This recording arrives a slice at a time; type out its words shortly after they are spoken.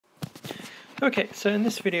Okay, so in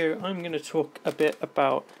this video I'm going to talk a bit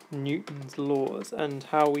about Newton's laws and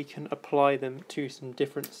how we can apply them to some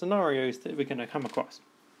different scenarios that we're going to come across.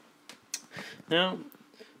 Now,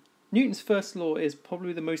 Newton's first law is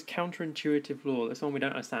probably the most counterintuitive law. That's one we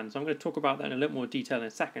don't understand, so I'm going to talk about that in a little more detail in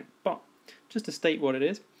a second. But just to state what it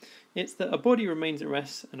is, it's that a body remains at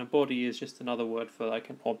rest, and a body is just another word for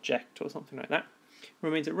like an object or something like that. It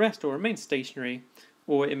remains at rest or remains stationary,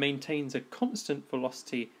 or it maintains a constant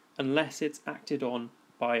velocity unless it's acted on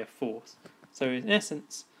by a force. So in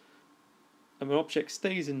essence, an object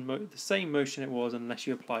stays in the same motion it was unless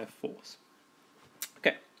you apply a force.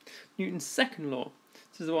 Okay, Newton's second law,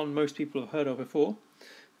 this is the one most people have heard of before,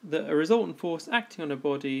 that a resultant force acting on a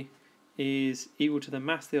body is equal to the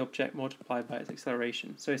mass of the object multiplied by its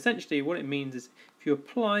acceleration. So essentially what it means is if you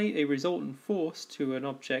apply a resultant force to an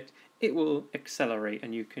object, it will accelerate,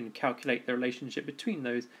 and you can calculate the relationship between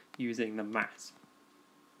those using the mass.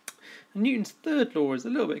 And Newton's third law is a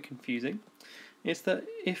little bit confusing. It's that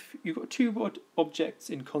if you've got two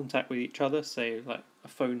objects in contact with each other, say like a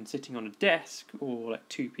phone sitting on a desk or like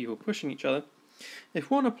two people pushing each other,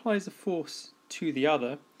 if one applies a force to the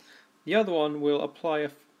other one will apply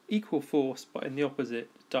an equal force but in the opposite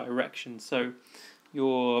direction. So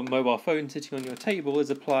your mobile phone sitting on your table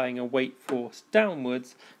is applying a weight force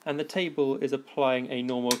downwards, and the table is applying a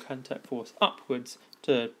normal contact force upwards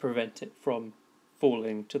to prevent it from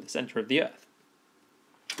falling to the centre of the earth.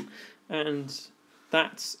 And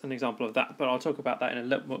that's an example of that, but I'll talk about that in a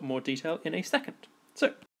little bit more detail in a second.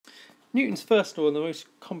 So, Newton's first law, the most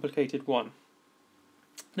complicated one.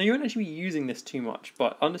 Now, you won't actually be using this too much,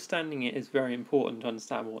 but understanding it is very important to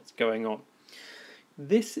understand what's going on.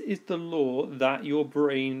 This is the law that your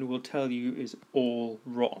brain will tell you is all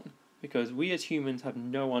wrong, because we as humans have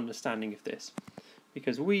no understanding of this.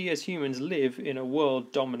 Because we as humans live in a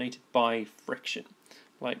world dominated by friction.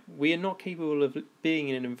 Like, we are not capable of being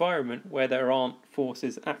in an environment where there aren't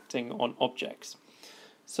forces acting on objects.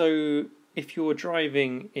 So if you're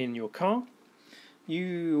driving in your car,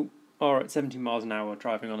 you are at 70 miles an hour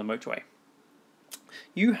driving on the motorway.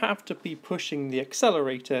 You have to be pushing the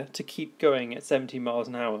accelerator to keep going at 70 miles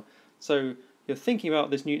an hour. So you're thinking about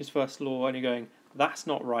this Newton's first law and you're going, that's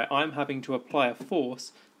not right, I'm having to apply a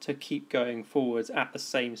force to keep going forwards at the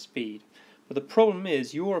same speed. But the problem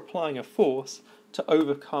is you're applying a force to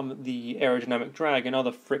overcome the aerodynamic drag and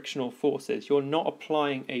other frictional forces. You're not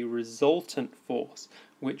applying a resultant force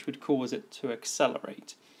which would cause it to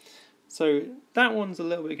accelerate. So that one's a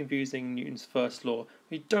little bit confusing, Newton's first law.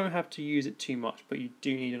 You don't have to use it too much, but you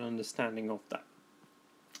do need an understanding of that.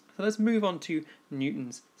 So let's move on to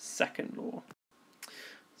Newton's second law.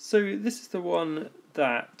 So this is the one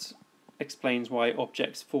that explains why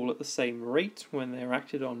objects fall at the same rate when they're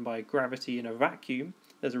acted on by gravity in a vacuum.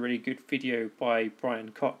 There's a really good video by Brian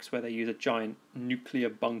Cox where they use a giant nuclear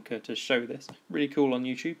bunker to show this. Really cool on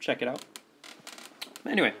YouTube, check it out.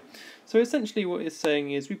 Anyway, so essentially what it's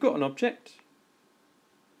saying is we've got an object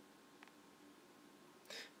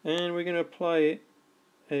and we're going to apply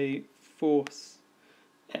a force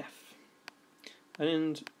F.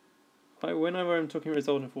 And whenever I'm talking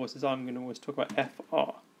resultant forces, I'm going to always talk about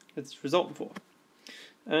FR. It's resultant force.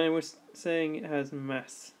 And we're saying it has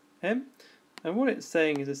mass m. And what it's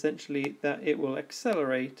saying is essentially that it will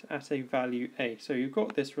accelerate at a value a. So you've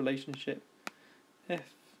got this relationship F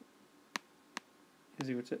is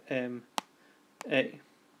equal to ma.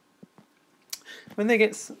 When they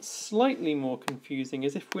get slightly more confusing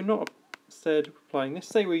is if we're not instead applying this,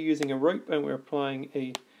 say we're using a rope and we're applying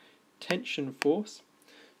a tension force,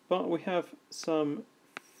 but we have some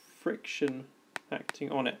friction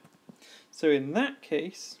acting on it. So in that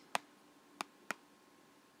case,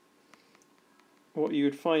 what you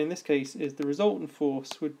would find in this case is the resultant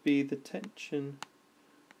force would be the tension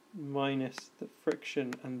minus the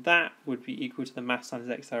friction, and that would be equal to the mass times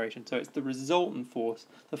the acceleration. So it's the resultant force,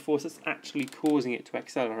 the force that's actually causing it to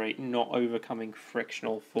accelerate, not overcoming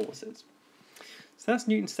frictional forces. So that's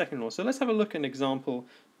Newton's second law. So let's have a look at an example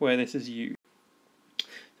where this is used.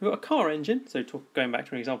 We've got a car engine, so going back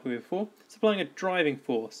to an example before, it's applying a driving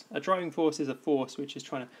force. A driving force is a force which is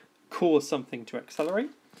trying to cause something to accelerate,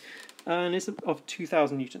 and it's of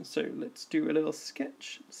 2,000 newtons. So let's do a little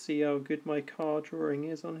sketch, see how good my car drawing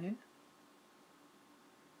is on here.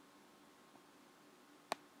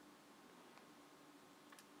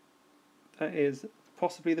 That is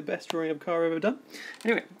possibly the best drawing of a car I've ever done.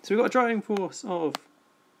 Anyway, so we've got a driving force of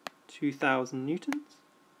 2,000 newtons.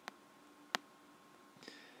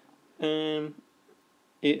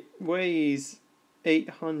 It weighs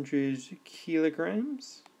 800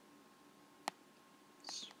 kilograms.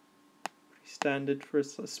 It's pretty standard for a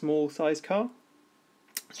small size car.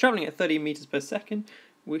 It's travelling at 30 meters per second,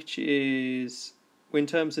 which is, in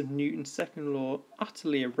terms of Newton's second law,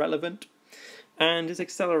 utterly irrelevant, and is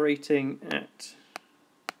accelerating at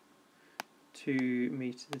 2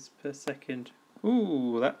 meters per second.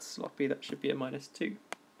 Ooh, that's sloppy. That should be a -2.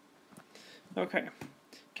 Okay,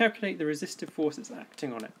 calculate the resistive forces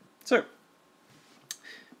acting on it. So,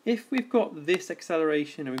 if we've got this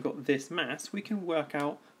acceleration and we've got this mass, we can work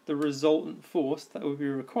out the resultant force that will be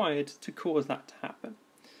required to cause that to happen.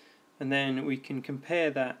 And then we can compare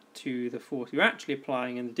that to the force you're actually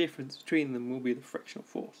applying, and the difference between them will be the frictional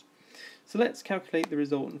force. So let's calculate the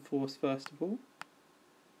resultant force first of all.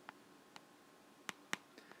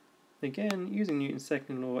 Again, using Newton's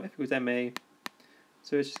second law, if it was MA,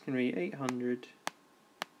 so it's just going to be 800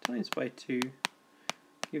 times by 2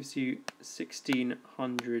 gives you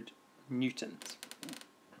 1600 newtons.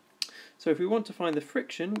 So if we want to find the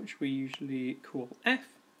friction, which we usually call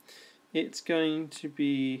F, it's going to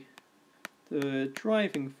be the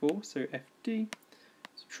driving force, so FD,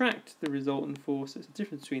 subtract the resultant force, so it's the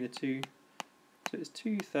difference between the two, so it's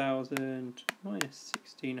 2000 minus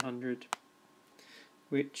 1600,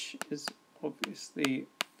 which is obviously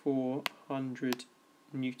 400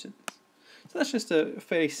 newtons. So that's just a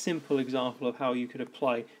fairly simple example of how you could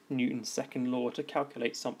apply Newton's second law to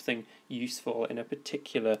calculate something useful in a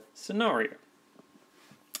particular scenario.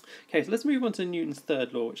 Okay, so let's move on to Newton's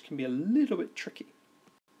third law, which can be a little bit tricky.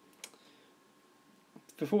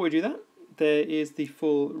 Before we do that, there is the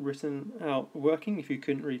full written out working if you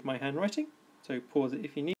couldn't read my handwriting, so pause it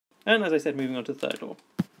if you need. And as I said, moving on to the third law.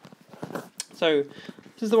 So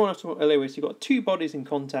this is the one I talked about earlier, so you've got two bodies in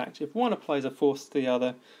contact. If one applies a force to the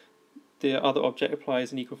other object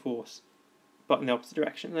applies an equal force, but in the opposite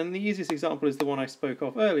direction. And the easiest example is the one I spoke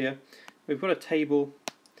of earlier. We've got a table,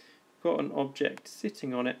 we've got an object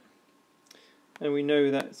sitting on it, and we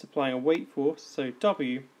know that it's applying a weight force, so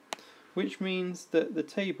W, which means that the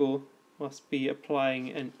table must be applying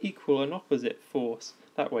an equal and opposite force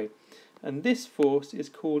that way. And this force is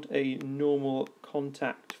called a normal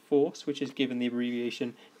contact force, which is given the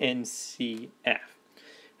abbreviation NCF.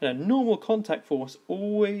 And a normal contact force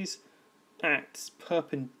always acts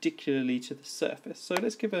perpendicularly to the surface. So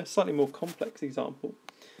let's give a slightly more complex example.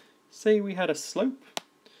 Say we had a slope,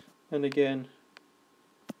 and again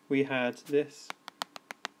we had this,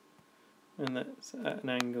 and that's at an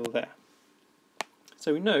angle there.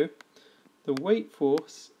 So we know the weight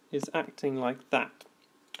force is acting like that,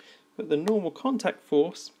 but the normal contact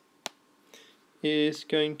force is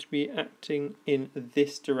going to be acting in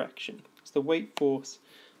this direction. So the weight force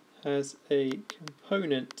has a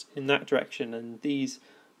component in that direction, and these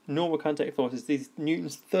normal contact forces, these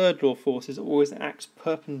Newton's third law forces, always act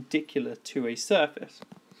perpendicular to a surface.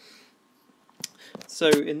 So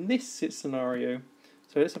in this scenario,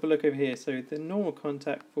 so let's have a look over here. So the normal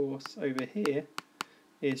contact force over here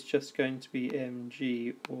is just going to be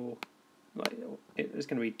mg, or like it's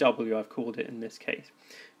going to be W, I've called it in this case.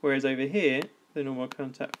 Whereas over here, the normal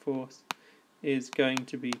contact force is going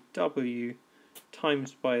to be W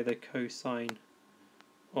times by the cosine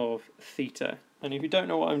of theta. And if you don't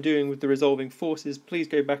know what I'm doing with the resolving forces, please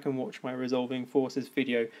go back and watch my resolving forces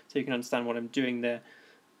video so you can understand what I'm doing there.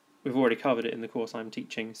 We've already covered it in the course I'm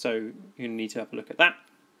teaching, so you need to have a look at that.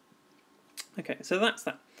 Okay, so that's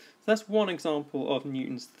that. So that's one example of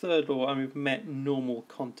Newton's third law, and we've met normal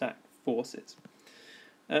contact forces.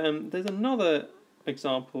 There's another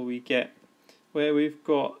example we get where we've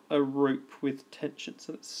got a rope with tension.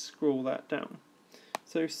 So let's scroll that down.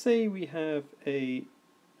 So say we have a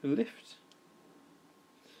lift,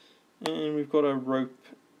 and we've got a rope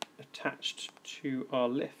attached to our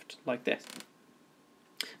lift like this.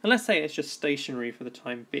 And let's say it's just stationary for the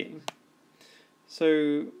time being.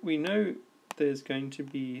 So we know there's going to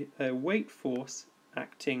be a weight force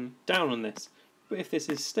acting down on this. But if this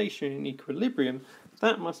is stationary in equilibrium,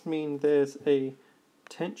 that must mean there's a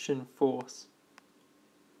tension force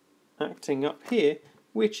acting up here,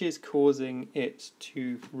 which is causing it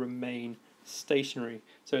to remain stationary.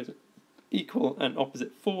 So it's equal and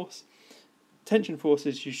opposite force. Tension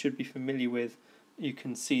forces you should be familiar with. You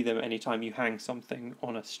can see them anytime you hang something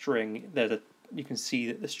on a string. You can see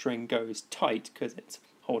that the string goes tight because it's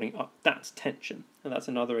holding up. That's tension, and that's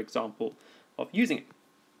another example of using it.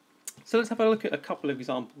 So let's have a look at a couple of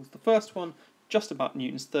examples. The first one, just about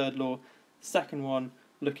Newton's third law. The second one,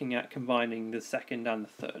 looking at combining the second and the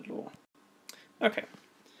third law. Okay,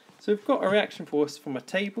 so we've got a reaction force from a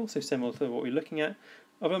table, so similar to what we're looking at,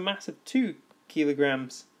 of a mass of 2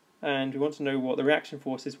 kilograms, and we want to know what the reaction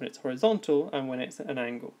force is when it's horizontal and when it's at an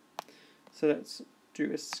angle. So let's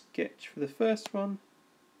do a sketch for the first one.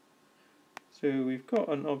 So we've got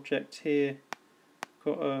an object here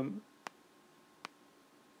got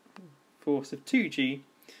force of 2G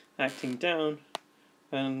acting down,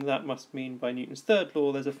 and that must mean by Newton's third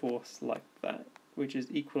law there's a force like that, which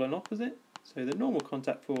is equal and opposite. So the normal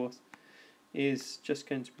contact force is just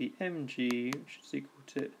going to be mg, which is equal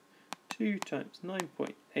to 2 times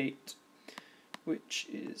 9.8, which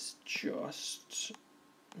is just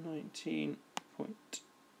 19.6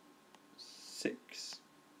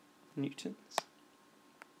 newtons.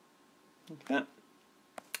 Like that.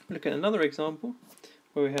 Look at another example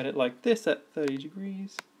where we had it like this at 30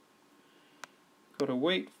 degrees. Got a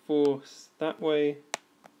weight force that way.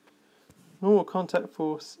 Normal contact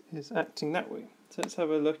force is acting that way. So let's have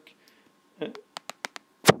a look at,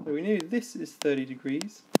 so we know this is 30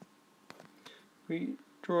 degrees. We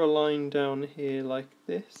draw a line down here like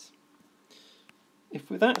this. If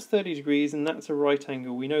that's 30 degrees and that's a right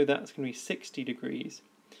angle, we know that's going to be 60 degrees.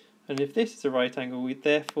 And if this is a right angle,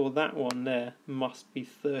 therefore that one there must be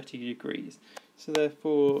 30 degrees. So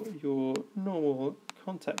therefore your normal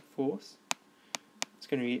contact force is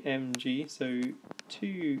going to be mg, so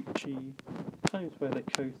 2g times by the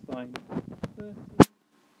cosine of 30,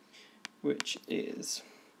 which is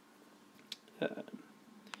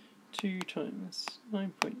 2 times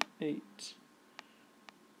 9.8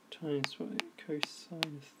 times by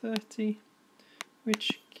cosine of 30,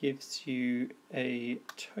 which gives you a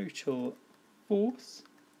total force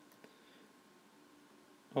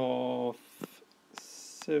of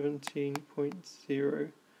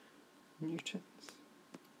 17.0 newtons.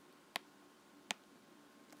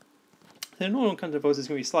 The normal contact force is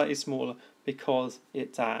going to be slightly smaller because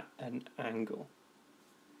it's at an angle.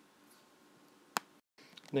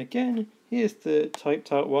 And again, here's the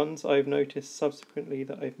typed out ones. I've noticed subsequently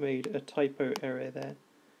that I've made a typo error there.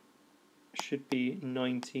 Should be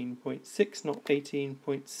 19.6, not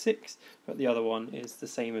 18.6, but the other one is the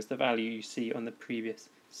same as the value you see on the previous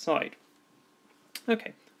slide.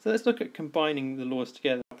 Okay, so let's look at combining the laws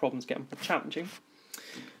together. Problems get more challenging.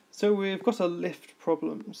 So we've got a lift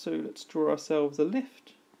problem, so let's draw ourselves a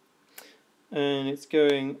lift, and it's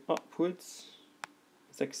going upwards.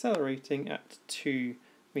 It's accelerating at 2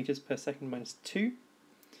 meters per second minus 2.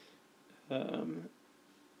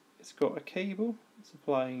 It's got a cable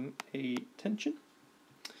supplying a tension,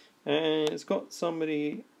 and it's got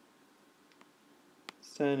somebody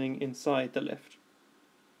standing inside the lift.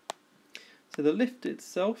 So the lift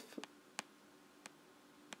itself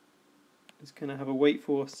is going to have a weight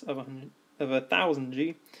force of 1,000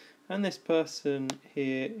 G, and this person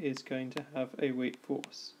here is going to have a weight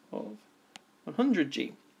force of 100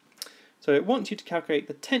 G. So it wants you to calculate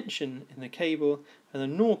the tension in the cable and the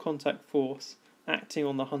normal contact force acting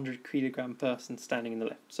on the 100 kilogram person standing in the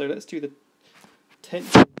lift. So let's do the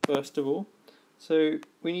tension first of all. So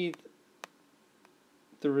we need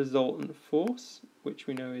the resultant force, which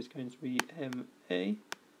we know is going to be MA.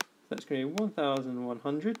 That's going to be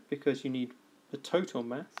 1,100 because you need the total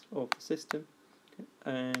mass of the system,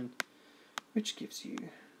 and which gives you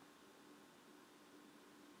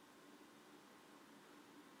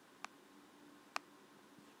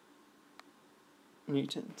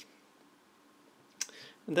newtons.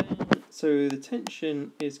 And then, so the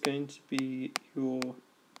tension is going to be your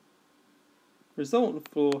resultant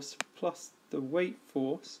force plus the weight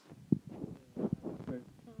force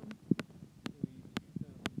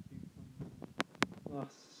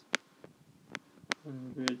plus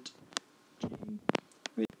 100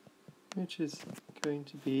 G, which is going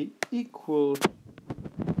to be equal to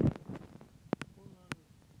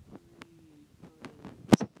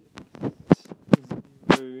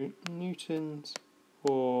 0 newtons,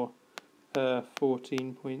 or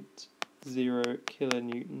 14.0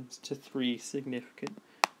 kilonewtons to 3 significant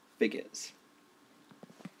figures.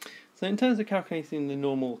 So in terms of calculating the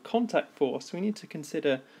normal contact force, we need to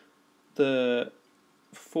consider the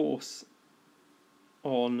force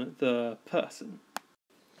on the person.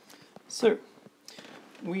 So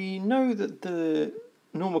we know that the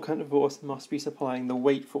normal contact force must be supplying the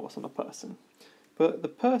weight force on a person, but the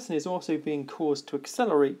person is also being caused to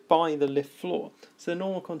accelerate by the lift floor, so the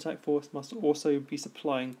normal contact force must also be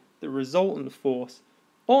supplying the resultant force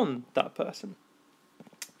on that person.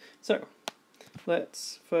 So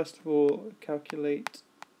let's first of all calculate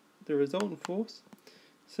the resultant force.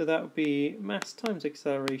 So that would be mass times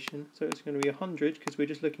acceleration, so it's going to be 100 because we're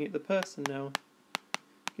just looking at the person now,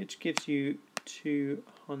 which gives you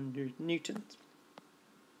 200 newtons.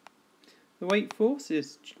 The weight force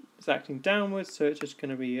is acting downwards, so it's just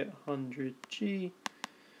going to be 100 G,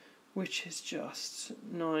 which is just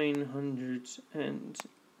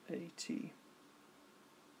 980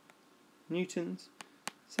 newtons.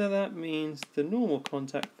 So that means the normal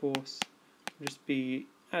contact force we'll just be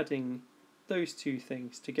adding those two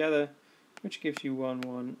things together, which gives you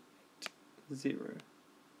 110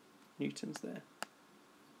 newtons there.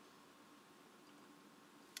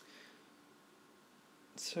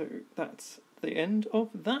 So that's the end of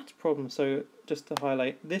that problem. So just to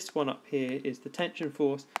highlight, this one up here is the tension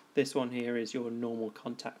force, this one here is your normal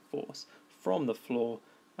contact force from the floor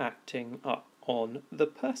acting up on the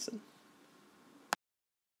person.